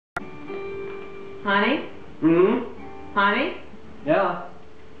Honey? Mm-hmm. Honey? Yeah.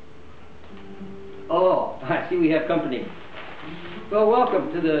 Oh, I see we have company. Well,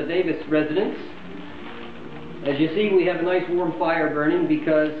 welcome to the Davis residence. As you see, we have a nice warm fire burning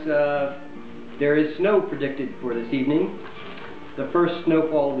because there is snow predicted for this evening. The first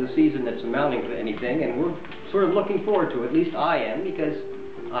snowfall of the season that's amounting to anything, and we're sort of looking forward to it. At least I am, because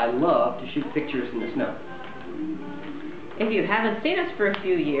I love to shoot pictures in the snow. If you haven't seen us for a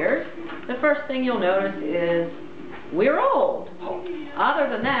few years, the first thing you'll notice is we're old. Other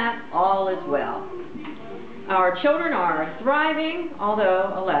than that, all is well. Our children are thriving,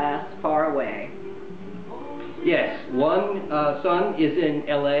 although, alas, far away. Yes, one son is in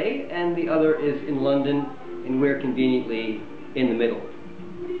LA and the other is in London, and we're conveniently in the middle.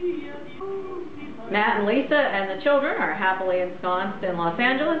 Matt and Lisa and the children are happily ensconced in Los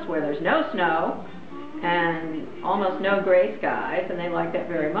Angeles, where there's no snow and almost no gray skies, and they like that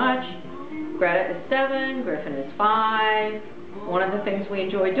very much. Greta is 7, Griffin is 5. One of the things we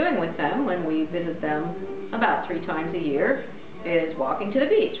enjoy doing with them when we visit them about 3 times a year is walking to the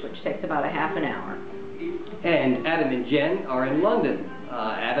beach, which takes about a half an hour. And Adam and Jen are in London.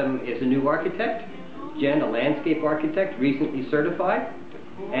 Adam is a new architect, Jen a landscape architect, recently certified,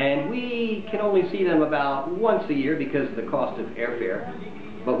 and we can only see them about once a year because of the cost of airfare,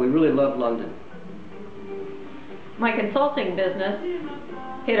 but we really love London. My consulting business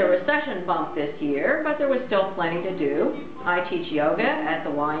hit a recession bump this year, but there was still plenty to do. I teach yoga at the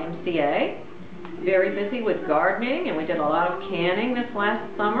YMCA, very busy with gardening, and we did a lot of canning this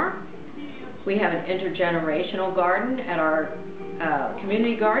last summer. We have an intergenerational garden at our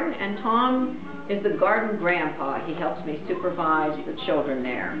community garden, and Tom is the garden grandpa. He helps me supervise the children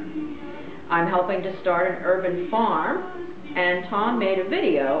there. I'm helping to start an urban farm, and Tom made a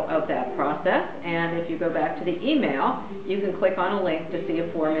video of that process, and if you go back to the email, you can click on a link to see a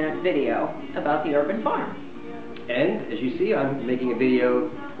 4-minute video about the urban farm. And as you see, I'm making a video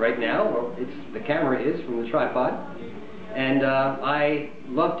right now. Well, the camera is from the tripod. And I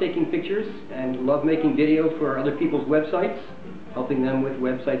love taking pictures and love making video for other people's websites, helping them with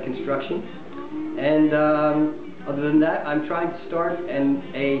website construction. And other than that, I'm trying to start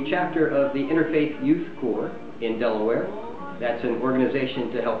a chapter of the Interfaith Youth Corps in Delaware. That's an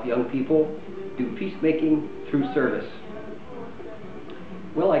organization to help young people do peacemaking through service.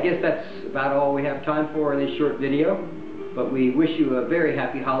 Well, I guess that's about all we have time for in this short video, but we wish you a very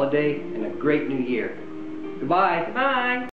happy holiday and a great new year. Goodbye. Bye.